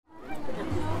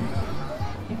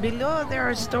Below there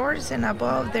are stores and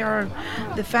above there are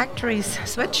the factories,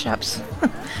 sweatshops.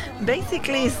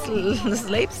 Basically,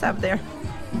 slaves up there.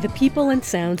 The people and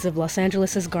sounds of Los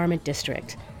Angeles' garment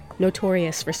district,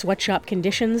 notorious for sweatshop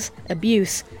conditions,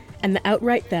 abuse, and the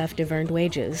outright theft of earned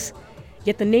wages.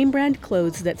 Yet the name brand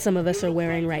clothes that some of us are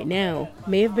wearing right now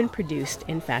may have been produced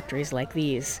in factories like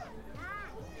these.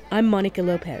 I'm Monica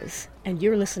Lopez, and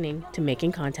you're listening to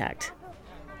Making Contact.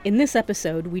 In this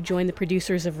episode, we join the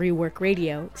producers of Rework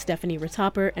Radio, Stephanie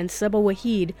Ritopper and Saba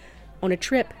Waheed, on a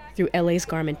trip through LA's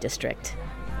garment district.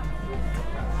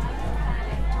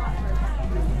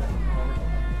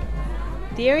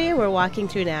 The area we're walking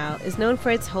through now is known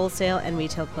for its wholesale and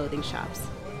retail clothing shops.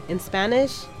 In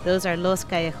Spanish, those are los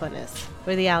callejones,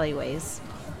 or the alleyways.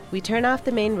 We turn off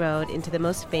the main road into the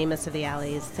most famous of the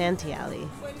alleys, Santee Alley.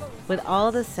 With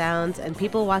all the sounds and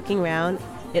people walking around,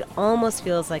 it almost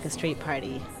feels like a street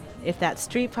party. If that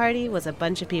street party was a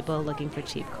bunch of people looking for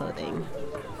cheap clothing.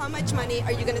 How much money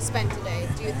are you going to spend today,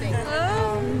 do you think?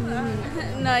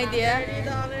 No idea.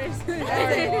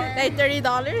 $30. Like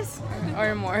 $30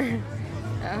 or more.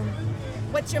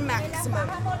 What's your maximum?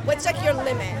 What's like your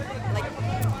limit? Like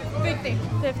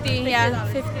 50, yeah.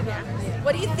 50.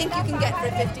 What do you think you can get for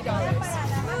 $50?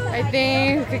 I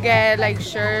think you could get like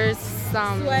shirts,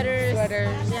 some sweaters,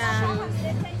 yeah.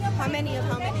 Shoes. How many of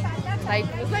how many? Like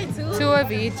two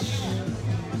of each.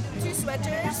 2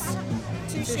 sweaters,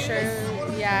 2 shoes?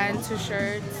 Shirts, yeah, and 2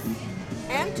 shirts.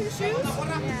 And 2 shoes?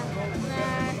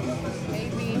 Yeah.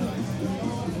 Maybe.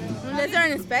 Unless they're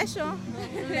on a special.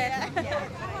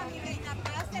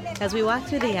 As we walk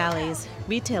through the alleys,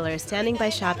 retailers standing by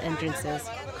shop entrances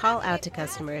call out to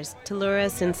customers to lure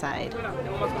us inside.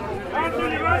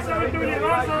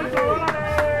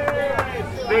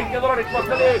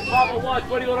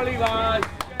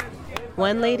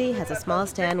 One lady has a small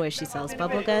stand where she sells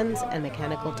bubble guns and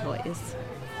mechanical toys.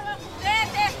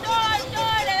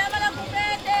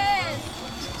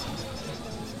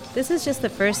 This is just the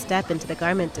first step into the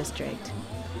garment district.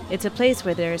 It's a place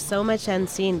where there is so much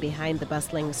unseen behind the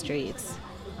bustling streets.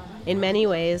 In many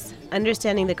ways,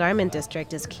 understanding the garment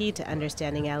district is key to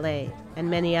understanding LA and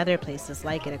many other places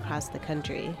like it across the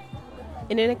country.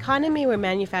 In an economy where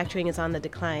manufacturing is on the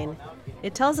decline,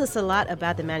 it tells us a lot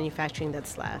about the manufacturing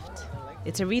that's left.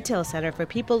 It's a retail center for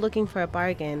people looking for a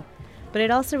bargain, but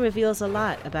it also reveals a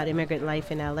lot about immigrant life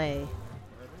in LA.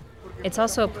 It's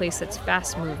also a place that's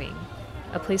fast-moving,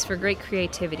 a place for great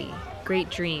creativity, great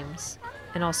dreams,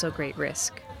 and also great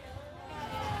risk.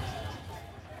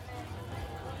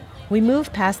 We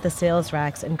move past the sales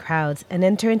racks and crowds and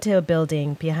enter into a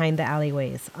building behind the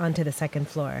alleyways onto the second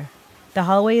floor. The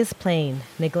hallway is plain,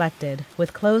 neglected,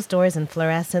 with closed doors and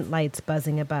fluorescent lights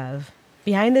buzzing above.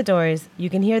 Behind the doors, you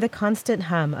can hear the constant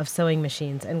hum of sewing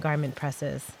machines and garment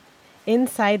presses.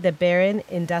 Inside the barren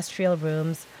industrial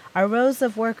rooms are rows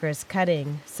of workers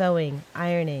cutting, sewing,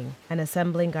 ironing, and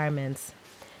assembling garments.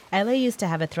 LA used to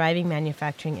have a thriving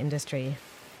manufacturing industry,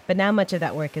 but now much of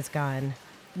that work is gone.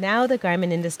 Now the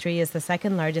garment industry is the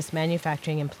second largest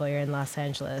manufacturing employer in Los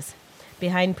Angeles,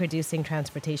 behind producing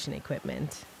transportation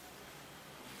equipment.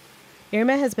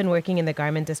 Irma has been working in the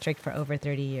garment district for over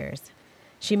 30 years.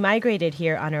 She migrated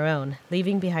here on her own,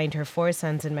 leaving behind her 4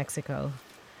 sons in Mexico.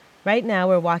 Right now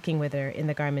we're walking with her in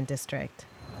the garment district.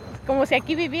 Como si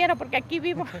aquí viviera, porque aquí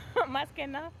vivo más que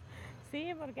nada.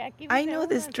 I know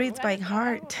the streets by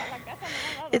heart.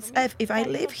 It's as if I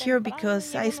live here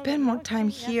because I spend more time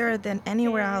here than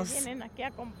anywhere else.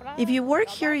 If you work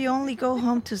here, you only go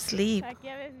home to sleep.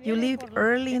 You leave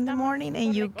early in the morning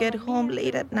and you get home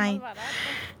late at night.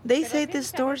 They say the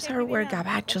stores are where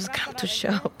gabachos come to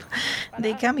shop.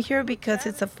 They come here because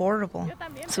it's affordable.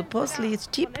 Supposedly it's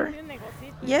cheaper.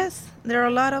 Yes, there are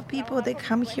a lot of people that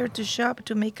come here to shop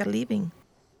to make a living.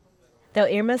 Though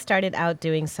Irma started out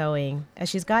doing sewing, as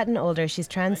she's gotten older, she's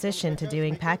transitioned to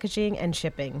doing packaging and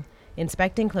shipping,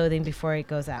 inspecting clothing before it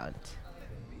goes out.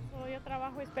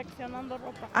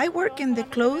 I work in the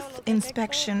clothes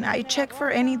inspection. I check for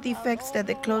any defects that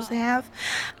the clothes have.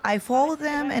 I fold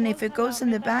them, and if it goes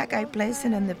in the bag, I place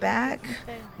it in the bag.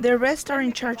 The rest are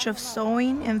in charge of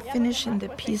sewing and finishing the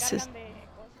pieces.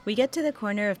 We get to the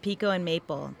corner of Pico and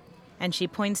Maple, and she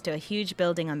points to a huge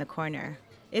building on the corner.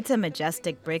 It's a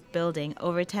majestic brick building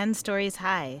over 10 stories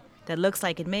high that looks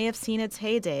like it may have seen its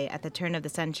heyday at the turn of the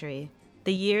century.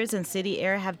 The years and city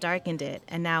air have darkened it,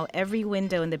 and now every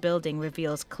window in the building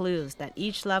reveals clues that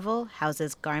each level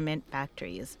houses garment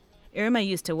factories. Irma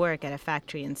used to work at a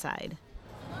factory inside.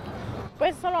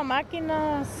 Pues solo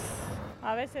máquinas,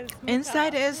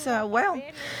 Inside is,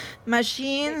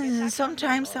 machines,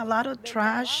 sometimes a lot of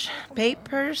trash,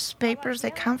 papers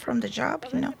that come from the job.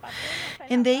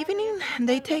 In the evening,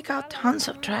 they take out tons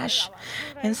of trash.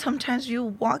 And sometimes you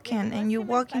walk in and you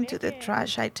walk into the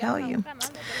trash, I tell you.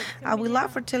 I would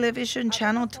love for television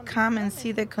channel to come and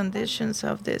see the conditions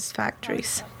of these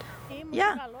factories.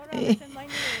 Yeah,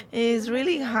 it's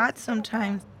really hot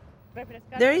sometimes.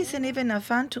 There isn't even a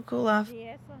fan to cool off.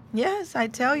 Yes, I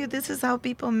tell you, this is how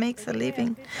people make a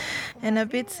living, in a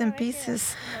bits and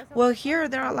pieces. Well, here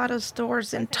there are a lot of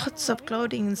stores and tons of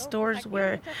clothing stores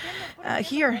where,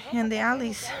 here in the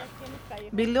alleys.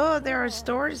 Below there are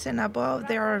stores and above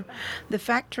there are the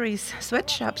factories,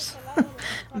 sweatshops.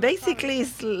 Basically,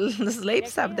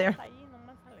 slaves up there.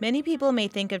 Many people may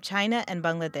think of China and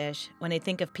Bangladesh when they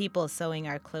think of people sewing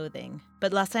our clothing.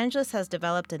 But Los Angeles has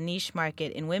developed a niche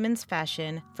market in women's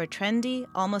fashion for trendy,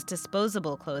 almost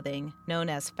disposable clothing known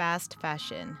as fast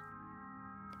fashion.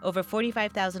 Over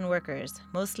 45,000 workers,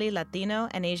 mostly Latino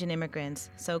and Asian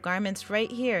immigrants, sew garments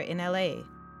right here in LA.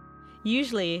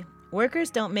 Usually,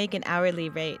 workers don't make an hourly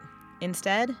rate.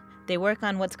 Instead, they work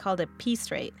on what's called a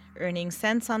piece rate, earning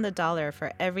cents on the dollar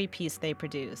for every piece they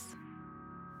produce.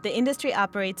 The industry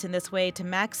operates in this way to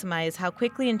maximize how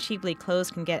quickly and cheaply clothes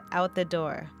can get out the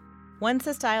door. Once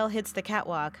the style hits the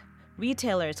catwalk,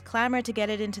 retailers clamor to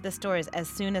get it into the stores as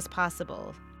soon as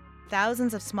possible.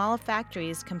 Thousands of small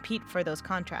factories compete for those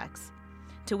contracts.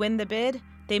 To win the bid,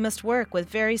 they must work with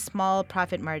very small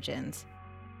profit margins.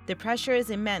 The pressure is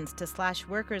immense to slash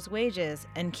workers' wages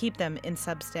and keep them in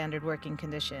substandard working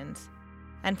conditions.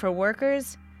 And for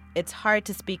workers, it's hard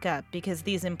to speak up because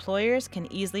these employers can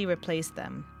easily replace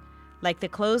them. Like the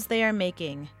clothes they are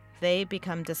making, they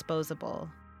become disposable.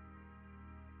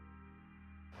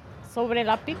 Right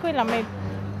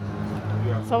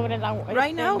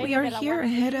now, we are here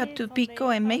headed to Pico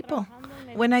and Maple.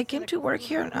 When I came to work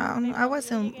here, I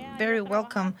wasn't very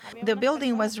welcome. The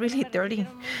building was really dirty,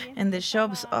 and the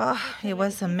shops, it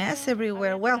was a mess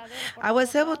everywhere. Well, I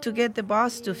was able to get the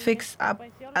boss to fix up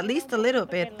at least a little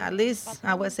bit. At least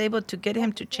I was able to get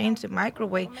him to change the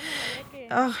microwave.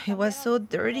 It was so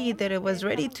dirty that it was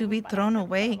ready to be thrown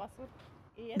away.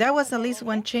 That was at least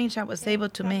one change I was able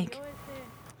to make.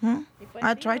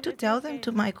 I tried to tell them,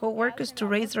 to my coworkers, to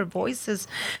raise their voices,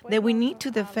 that we need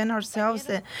to defend ourselves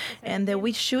and that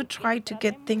we should try to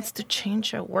get things to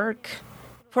change at work.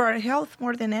 For our health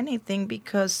more than anything,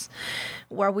 because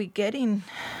while we're getting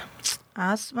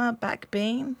asthma, back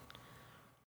pain,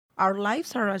 our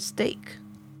lives are at stake.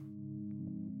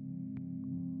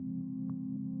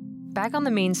 Back on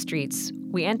the main streets,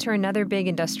 we enter another big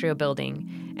industrial building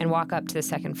and walk up to the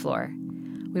second floor.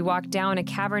 We walk down a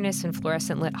cavernous and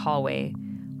fluorescent-lit hallway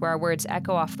where our words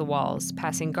echo off the walls,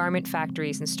 passing garment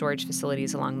factories and storage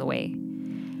facilities along the way.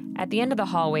 At the end of the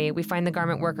hallway, we find the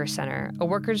Garment Workers Center, a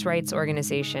workers' rights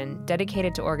organization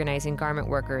dedicated to organizing garment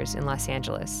workers in Los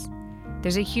Angeles.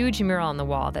 There's a huge mural on the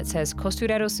wall that says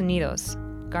Costureros Unidos,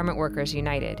 Garment Workers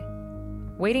United.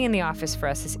 Waiting in the office for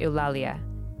us is Eulalia.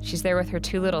 She's there with her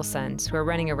 2 little sons who are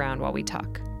running around while we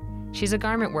talk. She's a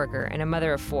garment worker and a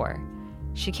mother of 4.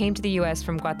 She came to the U.S.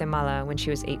 from Guatemala when she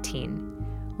was 18.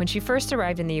 When she first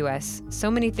arrived in the U.S., so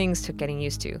many things took getting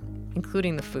used to,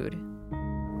 including the food.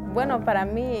 Well,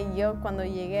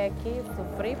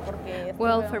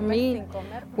 for me,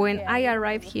 when I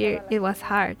arrived here, it was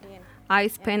hard. I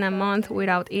spent a month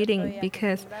without eating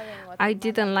because I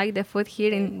didn't like the food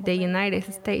here in the United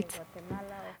States.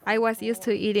 I was used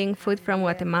to eating food from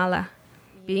Guatemala,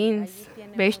 beans,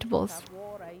 vegetables.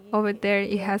 Over there,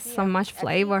 it has so much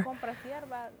flavor.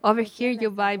 Over here,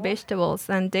 you buy vegetables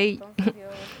and they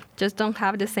just don't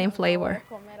have the same flavor.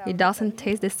 It doesn't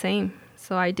taste the same.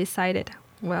 So I decided,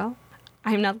 well,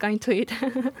 I'm not going to eat.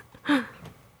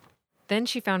 Then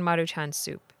she found Maruchan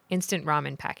soup, instant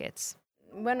ramen packets.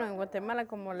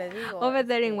 Over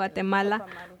there in Guatemala,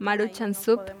 Maruchan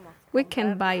soup, we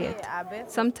can buy it.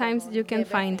 Sometimes you can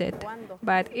find it,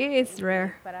 but it is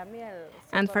rare.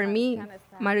 And for me,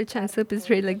 Maruchan soup is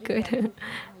really good.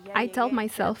 I told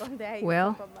myself,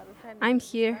 well, I'm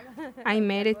here. I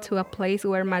made it to a place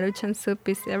where Maruchan soup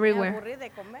is everywhere,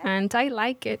 and I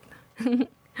like it.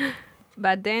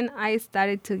 But then I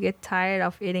started to get tired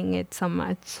of eating it so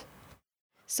much.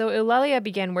 So Eulalia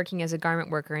began working as a garment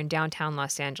worker in downtown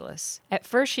Los Angeles. At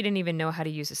first, she didn't even know how to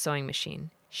use a sewing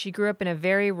machine. She grew up in a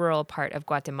very rural part of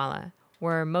Guatemala,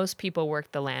 where most people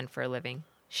worked the land for a living.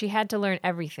 She had to learn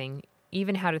everything,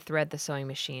 even how to thread the sewing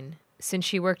machine. Since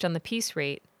she worked on the piece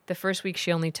rate, the first week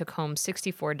she only took home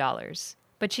 $64.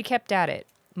 But she kept at it.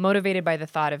 motivated by the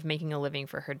thought of making a living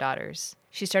for her daughters.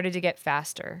 She started to get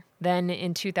faster. Then,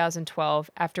 in 2012,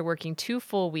 after working 2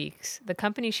 full weeks, the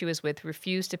company she was with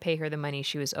refused to pay her the money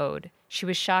she was owed. She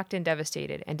was shocked and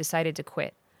devastated and decided to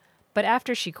quit. But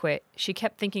after she quit, she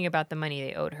kept thinking about the money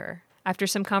they owed her. After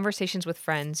some conversations with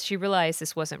friends, she realized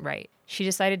this wasn't right. She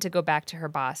decided to go back to her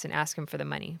boss and ask him for the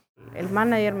money. And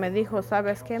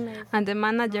the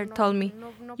manager told me,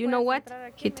 you know what?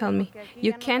 He told me,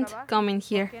 you can't come in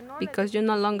here because you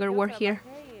no longer work here.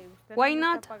 Why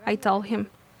not? I told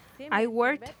him. I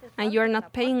worked and you're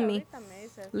not paying me.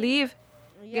 Leave.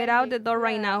 Get out the door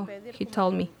right now, he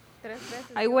told me.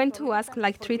 I went to ask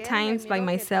like 3 times by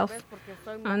myself,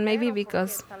 and maybe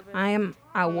because I am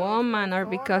a woman or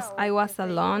because I was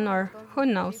alone or who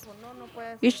knows.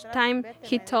 Each time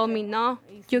he told me, no,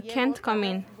 you can't come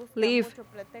in, leave.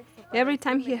 Every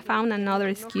time he found another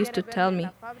excuse to tell me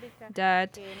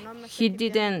that he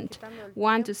didn't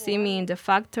want to see me in the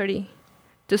factory,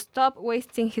 to stop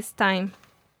wasting his time.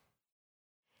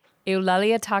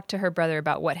 Eulalia talked to her brother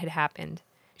about what had happened.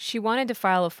 She wanted to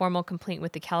file a formal complaint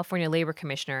with the California Labor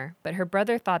Commissioner, but her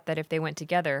brother thought that if they went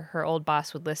together, her old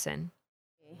boss would listen.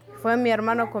 And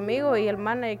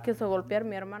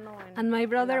my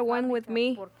brother went with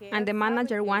me, and the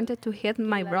manager wanted to hit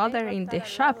my brother in the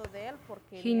shop.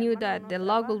 He knew that the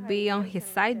law would be on his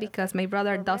side because my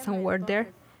brother doesn't work there,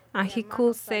 and he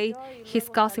could say he's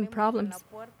causing problems.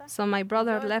 So my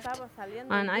brother left,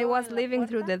 and I was leaving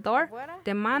through the door.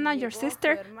 The manager's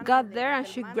sister got there and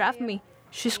she grabbed me.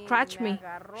 She scratched me.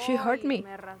 She hurt me.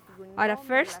 At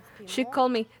first, she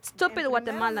called me stupid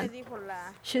Guatemalan.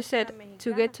 She said,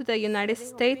 to get to the United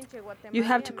States, you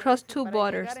have to cross 2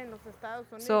 borders.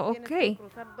 So, okay,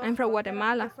 I'm from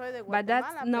Guatemala, but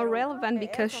that's not relevant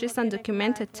because she's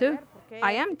undocumented too.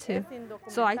 I am too.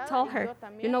 So I told her,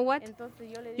 you know what?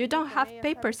 You don't have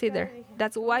papers either.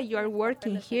 That's why you are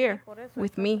working here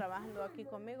with me.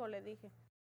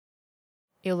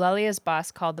 Eulalia's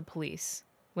boss called the police.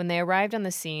 When they arrived on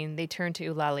the scene, they turned to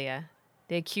Eulalia.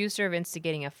 They accused her of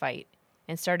instigating a fight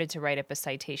and started to write up a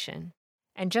citation.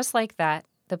 And just like that,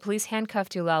 the police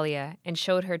handcuffed Eulalia and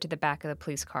showed her to the back of the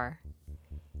police car.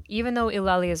 Even though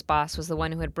Eulalia's boss was the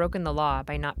one who had broken the law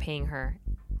by not paying her,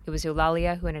 it was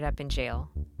Eulalia who ended up in jail.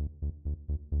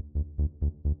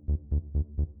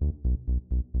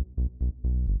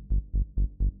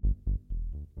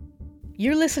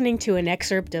 You're listening to an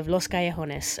excerpt of Los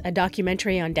Callejones, a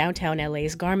documentary on downtown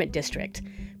LA's garment district,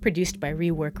 produced by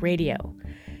Rework Radio.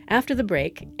 After the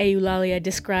break, Eulalia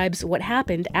describes what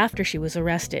happened after she was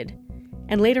arrested.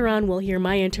 And later on, we'll hear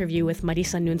my interview with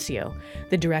Marisa Nuncio,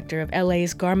 the director of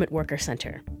LA's Garment Worker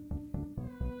Center.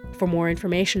 For more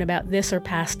information about this or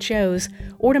past shows,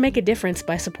 or to make a difference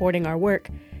by supporting our work,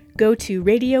 go to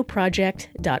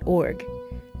radioproject.org.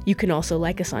 You can also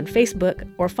like us on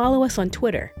Facebook or follow us on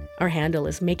Twitter. Our handle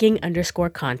is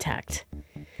making_contact.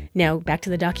 Now, back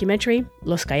to the documentary,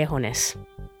 Los Callejones.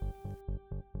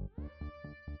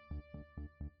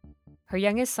 Her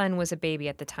youngest son was a baby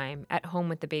at the time, at home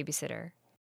with the babysitter.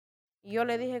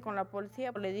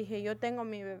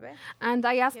 And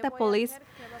I asked the police,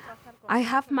 I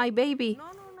have my baby.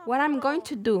 What I'm going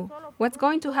to do? What's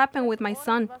going to happen with my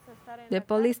son? The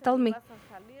police told me,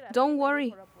 don't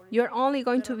worry, you're only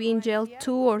going to be in jail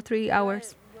 2 or 3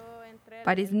 hours.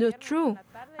 But it's not true.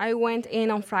 I went in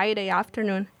on Friday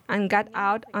afternoon and got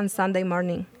out on Sunday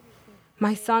morning.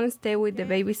 My son stayed with the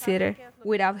babysitter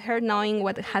without her knowing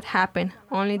what had happened,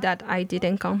 only that I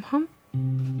didn't come home.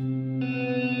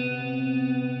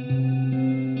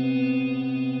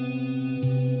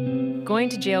 Going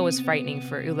to jail was frightening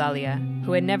for Eulalia,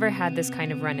 who had never had this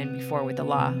kind of run-in before with the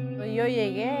law.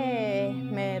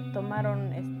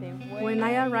 When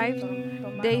I arrived,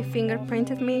 they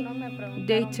fingerprinted me.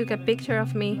 They took a picture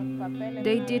of me.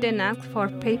 They didn't ask for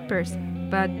papers,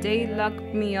 but they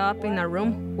locked me up in a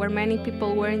room where many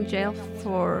people were in jail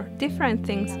for different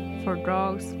things, for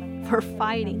drugs, for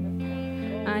fighting.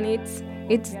 And it's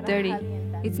dirty.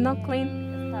 It's not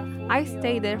clean. I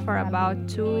stayed there for about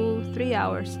 2-3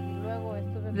 hours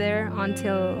there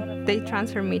until they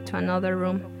transferred me to another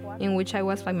room in which I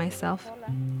was by myself.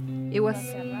 It was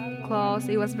closed.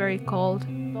 It was very cold.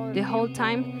 The whole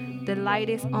time, the light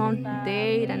is on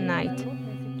day and night.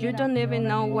 You don't even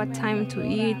know what time to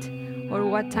eat or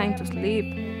what time to sleep.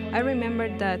 I remember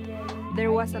that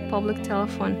there was a public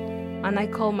telephone, and I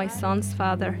called my son's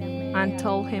father and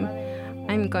told him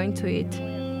I'm going to eat.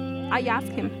 I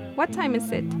asked him, what time is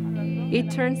it?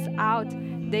 It turns out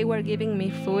they were giving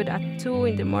me food at 2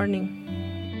 in the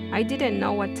morning. I didn't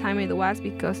know what time it was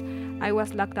because I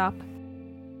was locked up.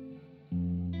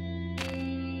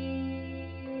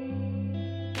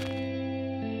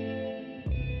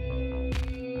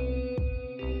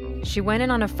 She went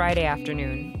in on a Friday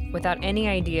afternoon without any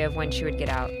idea of when she would get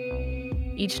out.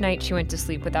 Each night she went to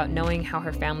sleep without knowing how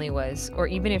her family was or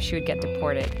even if she would get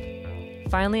deported.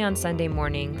 Finally, on Sunday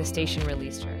morning, the station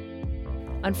released her.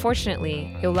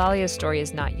 Unfortunately, Eulalia's story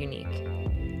is not unique.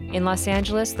 In Los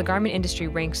Angeles, the garment industry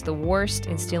ranks the worst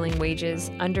in stealing wages,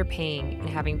 underpaying, and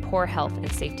having poor health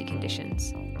and safety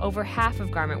conditions. Over half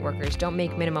of garment workers don't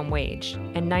make minimum wage,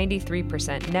 and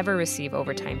 93% never receive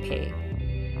overtime pay.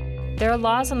 There are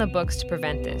laws on the books to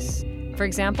prevent this. For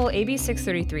example, AB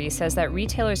 633 says that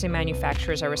retailers and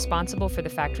manufacturers are responsible for the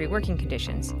factory working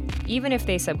conditions, even if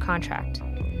they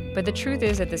subcontract. But the truth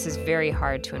is that this is very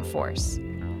hard to enforce.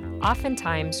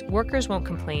 Oftentimes, workers won't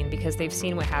complain because they've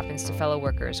seen what happens to fellow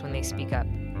workers when they speak up.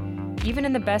 Even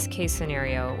in the best case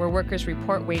scenario, where workers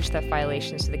report wage theft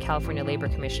violations to the California Labor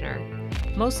Commissioner,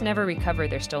 most never recover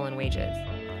their stolen wages.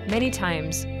 Many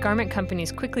times, garment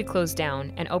companies quickly close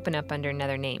down and open up under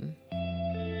another name.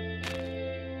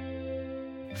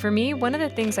 For me, one of the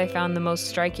things I found the most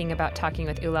striking about talking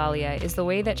with Eulalia is the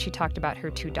way that she talked about her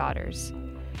two daughters.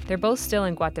 They're both still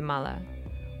in Guatemala.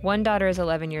 One daughter is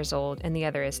 11 years old and the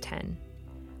other is 10.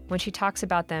 When she talks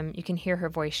about them, you can hear her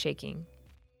voice shaking.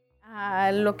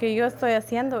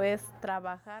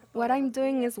 What I'm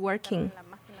doing is working,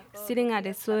 sitting at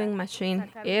a sewing machine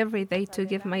every day to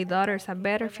give my daughters a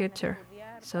better future,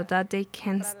 so that they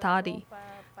can study,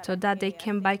 so that they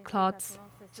can buy clothes,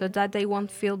 so that they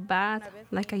won't feel bad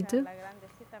like I do.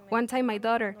 One time my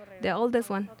daughter, the oldest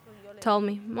one, told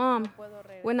me, "Mom,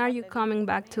 when are you coming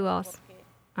back to us?"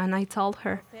 And I told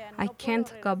her, I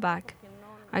can't go back.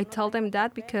 I told them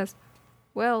that because,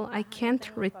 well, I can't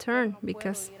return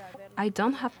because I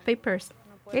don't have papers.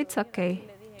 It's okay,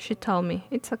 she told me,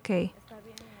 it's okay.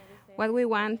 What we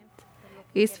want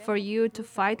is for you to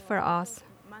fight for us.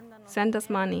 Send us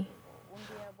money.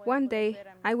 One day,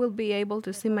 I will be able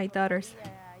to see my daughters.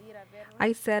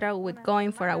 I settled with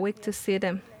going for a week to see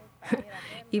them,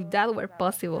 if that were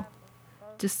possible,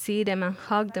 to see them and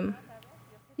hug them.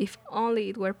 If only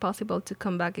it were possible to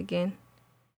come back again.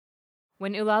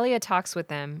 When Eulalia talks with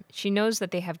them, she knows that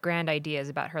they have grand ideas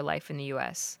about her life in the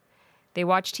U.S. They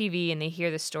watch TV and they hear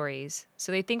the stories,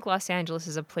 so they think Los Angeles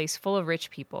is a place full of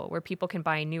rich people where people can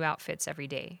buy new outfits every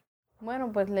day.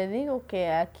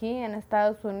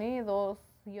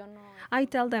 I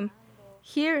tell them,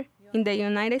 here in the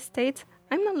United States,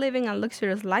 I'm not living a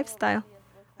luxurious lifestyle.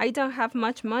 I don't have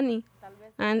much money,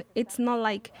 and it's not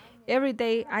like every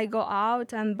day I go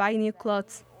out and buy new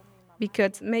clothes,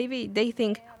 because maybe they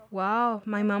think, wow,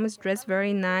 my mom is dressed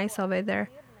very nice over there,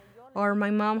 or my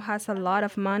mom has a lot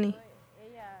of money.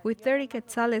 With 30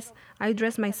 quetzales, I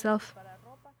dress myself.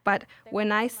 But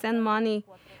when I send money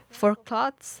for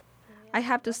clothes, I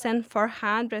have to send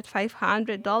 $400,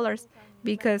 $500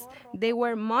 because they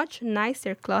wear much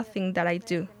nicer clothing than I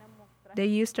do. They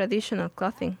use traditional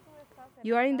clothing.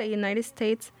 You are in the United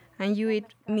States and you eat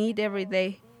meat every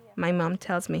day, my mom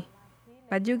tells me.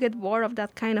 But you get bored of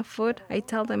that kind of food, I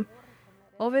tell them.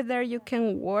 Over there you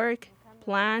can work,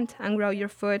 plant, and grow your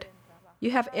food. You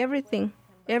have everything.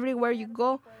 Everywhere you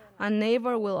go, a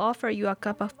neighbor will offer you a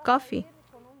cup of coffee.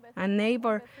 A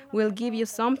neighbor will give you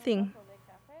something.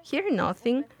 Here,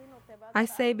 nothing. I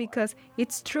say because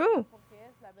it's true.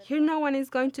 Here no one is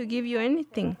going to give you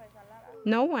anything.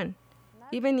 No one.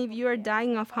 Even if you are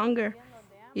dying of hunger.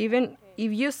 Even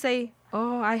if you say,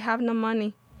 oh, I have no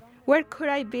money. Where could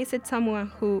I visit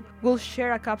someone who will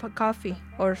share a cup of coffee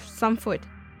or some food?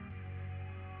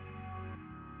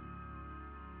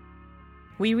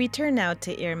 We return now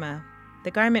to Irma,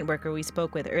 the garment worker we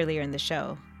spoke with earlier in the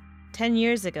show. 10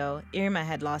 years ago, Irma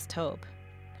had lost hope.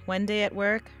 One day at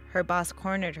work, her boss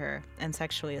cornered her and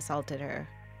sexually assaulted her.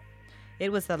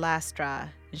 It was the last straw,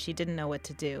 and she didn't know what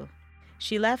to do.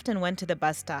 She left and went to the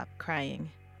bus stop, crying.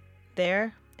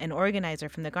 There, an organizer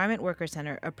from the Garment Worker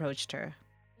Center approached her.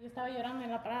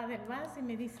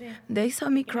 They saw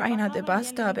me crying at the bus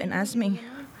stop and asked me,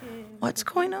 "What's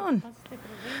going on?"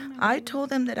 I told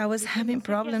them that I was having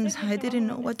problems. I didn't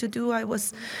know what to do. I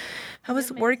was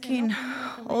working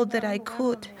all that I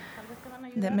could.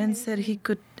 The man said he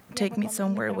could take me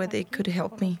somewhere where they could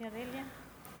help me.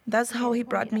 That's how he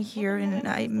brought me here, and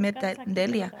I met that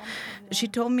Delia. She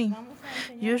told me,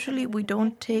 usually we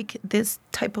don't take this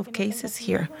type of cases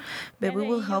here, but we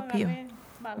will help you.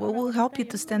 We will help you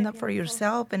to stand up for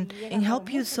yourself and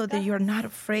help you so that you're not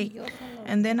afraid.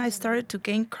 And then I started to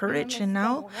gain courage, and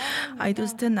now I do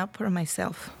stand up for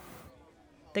myself.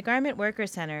 The Garment Worker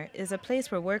Center is a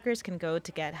place where workers can go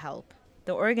to get help.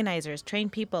 The organizers train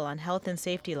people on health and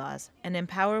safety laws and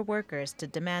empower workers to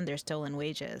demand their stolen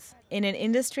wages. In an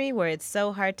industry where it's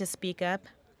so hard to speak up,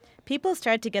 People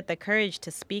start to get the courage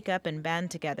to speak up and band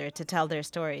together to tell their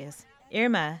stories.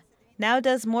 Irma now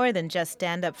does more than just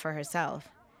stand up for herself.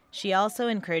 She also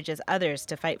encourages others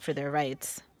to fight for their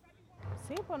rights.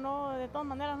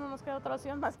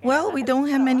 Well, we don't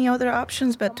have many other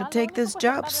options but to take these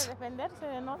jobs.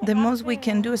 The most we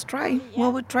can do is try.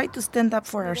 Well, we try to stand up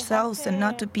for ourselves and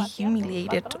not to be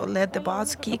humiliated or let the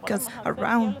boss kick us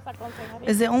around.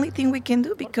 It's the only thing we can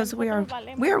do because we are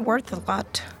worth a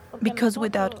lot. Because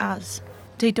without us,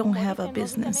 they don't have a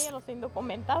business.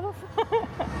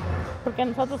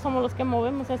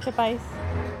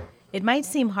 It might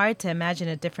seem hard to imagine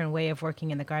a different way of working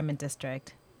in the garment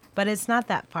district, but it's not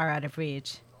that far out of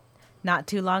reach. Not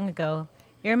too long ago,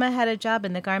 Irma had a job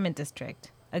in the garment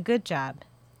district, a good job.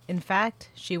 In fact,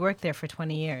 she worked there for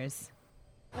 20 years.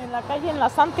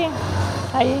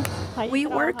 We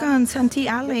work on Santee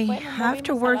Alley.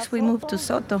 Afterwards, we moved to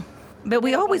Soto. But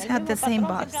we always had the same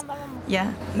boss.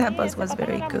 Yeah, that boss was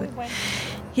very good.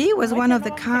 He was one of the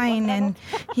kind, and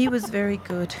he was very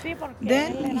good.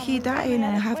 Then he died, and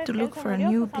I have to look for a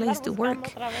new place to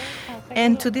work.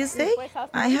 And to this day,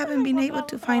 I haven't been able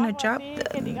to find a job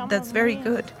that's very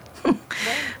good.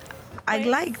 I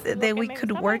like that we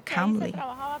could work calmly.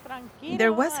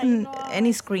 There wasn't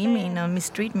any screaming or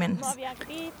mistreatments.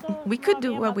 We could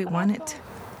do what we wanted.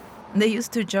 They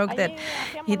used to joke that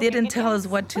he didn't tell us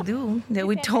what to do, that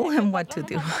we told him what to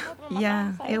do.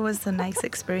 Yeah, it was a nice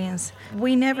experience.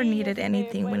 We never needed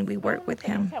anything when we worked with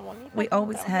him. We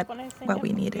always had what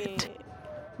we needed.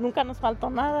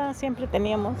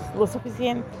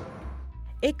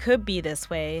 It could be this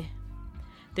way.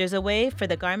 There's a way for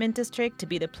the garment district to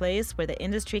be the place where the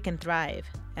industry can thrive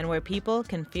and where people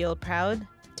can feel proud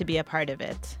to be a part of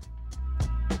it.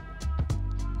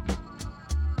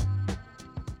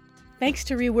 Thanks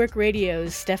to Rework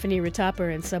Radio's Stephanie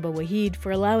Ritapper and Saba Wahid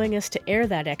for allowing us to air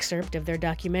that excerpt of their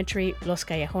documentary Los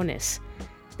Callejones.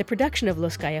 The production of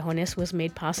Los Callejones was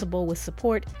made possible with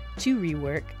support to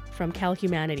Rework from Cal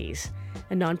Humanities,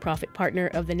 a nonprofit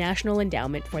partner of the National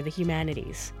Endowment for the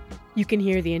Humanities. You can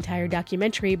hear the entire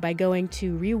documentary by going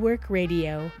to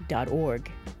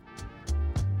reworkradio.org.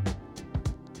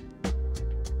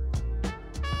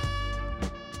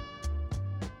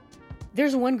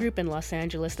 There's one group in Los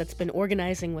Angeles that's been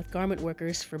organizing with garment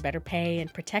workers for better pay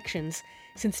and protections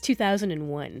since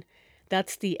 2001.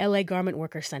 That's the LA Garment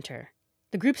Worker Center.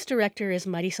 The group's director is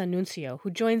Marisa Nuncio,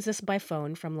 who joins us by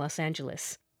phone from Los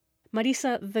Angeles.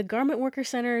 Marisa, the Garment Worker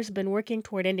Center has been working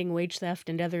toward ending wage theft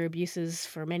and other abuses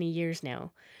for many years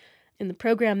now. In the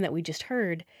program that we just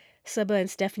heard, Saba and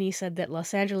Stephanie said that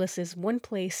Los Angeles is one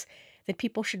place that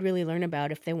people should really learn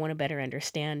about if they want to better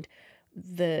understand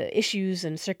the issues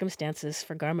and circumstances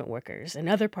for garment workers in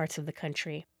other parts of the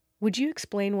country. Would you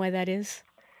explain why that is?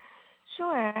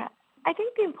 Sure. I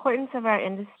think the importance of our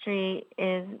industry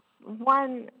is,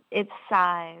 one, its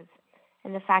size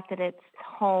and the fact that it's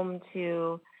home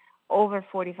to over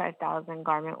 45,000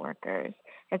 garment workers.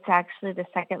 It's actually the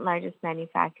second largest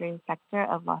manufacturing sector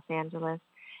of Los Angeles,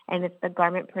 and it's the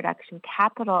garment production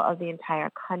capital of the entire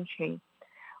country.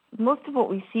 Most of what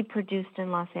we see produced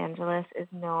in Los Angeles is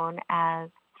known as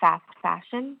fast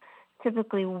fashion,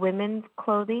 typically women's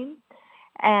clothing.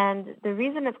 And the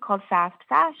reason it's called fast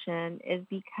fashion is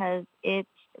because it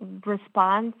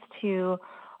responds to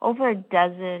over a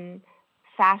dozen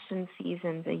fashion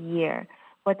seasons a year.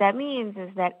 What that means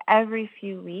is that every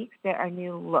few weeks there are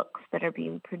new looks that are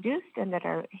being produced and that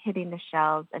are hitting the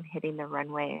shelves and hitting the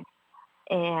runway.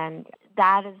 And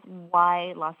that is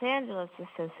why Los Angeles is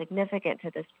so significant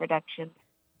to this production.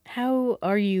 How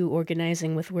are you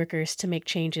organizing with workers to make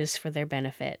changes for their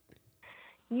benefit?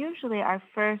 Usually our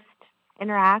first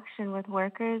interaction with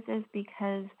workers is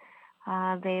because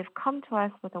they've come to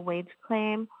us with a wage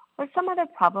claim or some other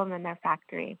problem in their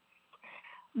factory.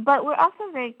 But we're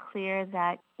also very clear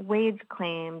that wage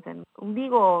claims and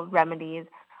legal remedies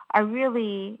are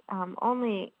really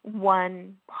only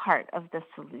one part of the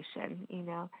solution. You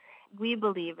know, we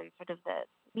believe in sort of the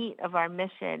meat of our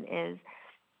mission is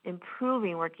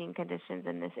improving working conditions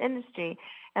in this industry,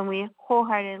 and we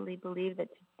wholeheartedly believe that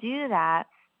to do that,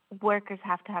 workers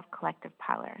have to have collective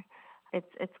power.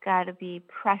 It's got to be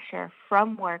pressure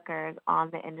from workers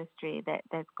on the industry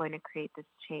that's going to create this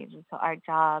change. And so our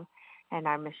job and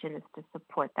our mission is to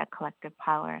support that collective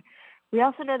power. We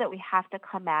also know that we have to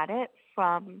come at it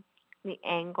from the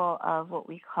angle of what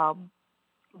we call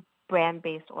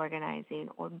brand-based organizing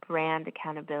or brand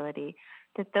accountability,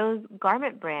 that those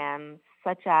garment brands,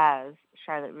 such as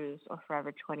Charlotte Russe or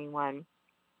Forever 21,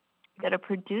 that are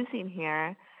producing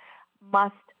here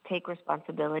must take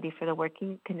responsibility for the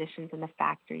working conditions in the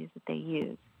factories that they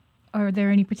use. Are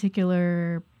there any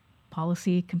particular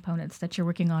policy components that you're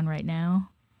working on right now?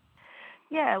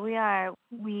 Yeah, we are.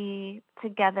 We,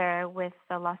 together with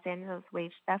the Los Angeles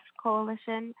Wage Theft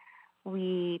Coalition,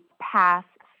 we passed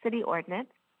city ordinance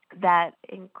that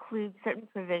includes certain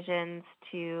provisions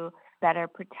to better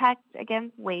protect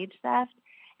against wage theft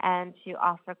and to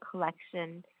offer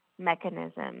collection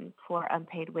mechanisms for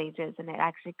unpaid wages. And it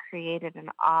actually created an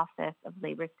Office of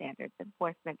Labor Standards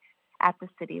Enforcement at the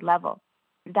city level.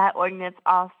 That ordinance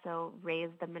also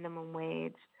raised the minimum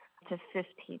wage to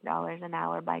 $15 an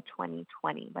hour by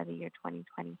the year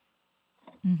 2020.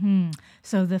 Mm-hmm.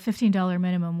 So the $15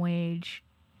 minimum wage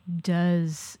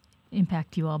does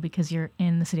impact you all because you're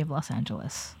in the city of Los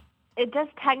Angeles. It does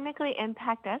technically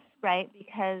impact us, right,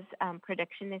 because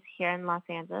production is here in Los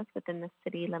Angeles, within the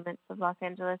city limits of Los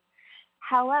Angeles.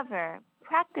 However,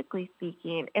 practically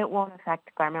speaking, it won't affect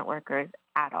garment workers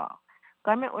at all.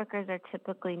 Garment workers are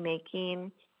typically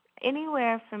making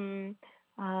anywhere from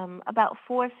about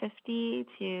 $4.50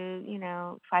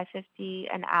 to $5.50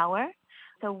 an hour.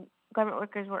 So garment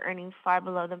workers were earning far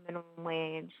below the minimum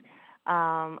wage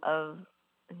of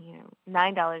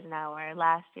 $9 an hour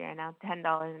last year, and now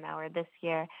 $10 an hour this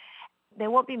year. They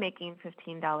won't be making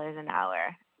 $15 an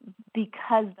hour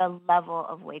because the level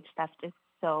of wage theft is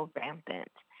so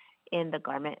rampant in the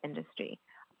garment industry.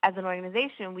 As an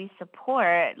organization, we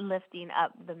support lifting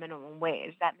up the minimum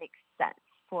wage. That makes sense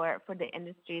for the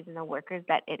industries and the workers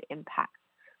that it impacts.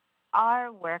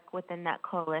 Our work within that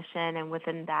coalition and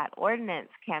within that ordinance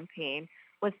campaign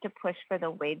was to push for the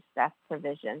wage theft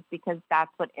provisions because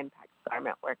that's what impacts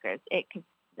garment workers.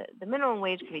 The minimum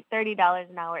wage could be $30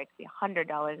 an hour, it could be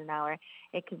 $100 an hour,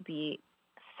 it could be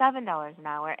 $7 an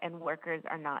hour, and workers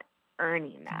are not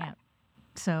earning that. Yeah.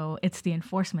 So it's the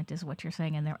enforcement is what you're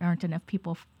saying, and there aren't enough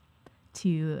people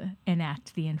to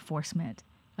enact the enforcement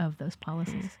of those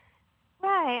policies.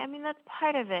 Right. I mean, that's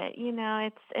part of it.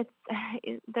 It's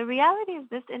the reality of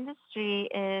this industry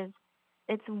is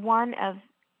it's one of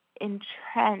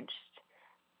entrenched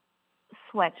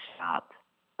sweatshop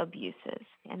abuses.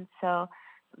 And so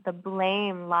the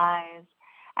blame lies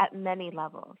at many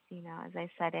levels. As I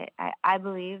said, I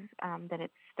believe that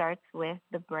it starts with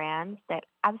the brands that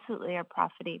absolutely are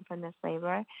profiting from this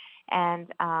labor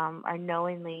and are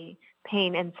knowingly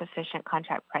paying insufficient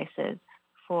contract prices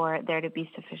for there to be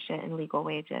sufficient and legal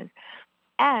wages.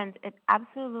 And it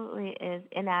absolutely is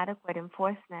inadequate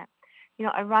enforcement.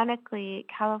 Ironically,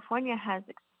 California has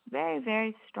very,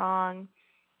 very strong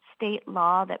state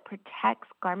law that protects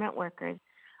garment workers,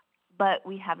 but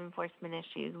we have enforcement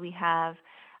issues. We have,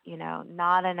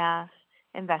 not enough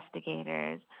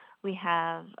investigators. We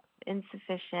have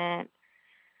insufficient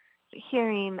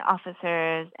hearing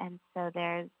officers, and so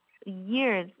there's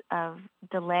years of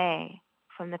delay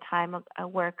from the time a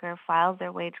worker files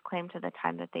their wage claim to the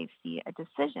time that they see a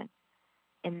decision.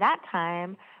 In that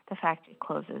time, the factory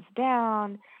closes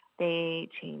down, they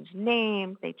change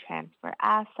names, they transfer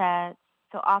assets.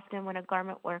 So often when a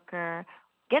garment worker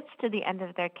gets to the end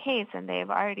of their case and they've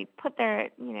already put their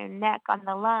neck on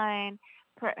the line,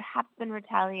 perhaps been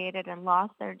retaliated and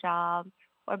lost their job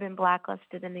or been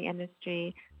blacklisted in the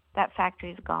industry, that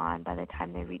factory's gone by the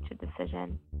time they reach a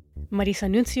decision. Marisa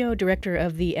Nuncio, director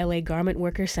of the LA Garment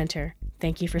Workers Center,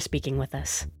 thank you for speaking with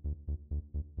us.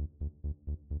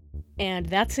 And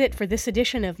that's it for this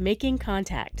edition of Making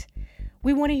Contact.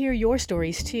 We want to hear your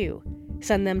stories too.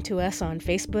 Send them to us on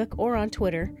Facebook or on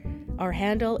Twitter. Our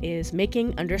handle is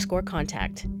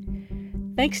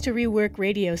making_contact. Thanks to Rework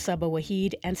Radio Saba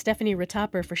Wahid and Stephanie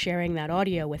Ritopper for sharing that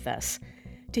audio with us.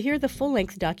 To hear the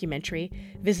full-length documentary,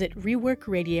 visit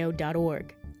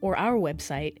reworkradio.org or our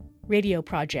website,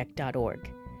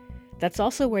 radioproject.org. That's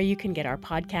also where you can get our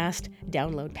podcast,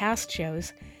 download past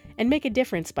shows, and make a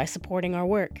difference by supporting our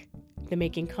work. The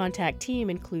Making Contact team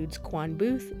includes Quan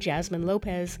Booth, Jasmine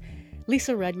Lopez,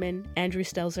 Lisa Rudman, Andrew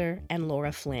Stelzer, and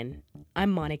Laura Flynn.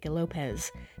 I'm Monica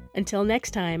Lopez. Until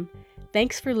next time,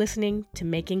 thanks for listening to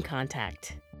Making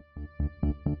Contact.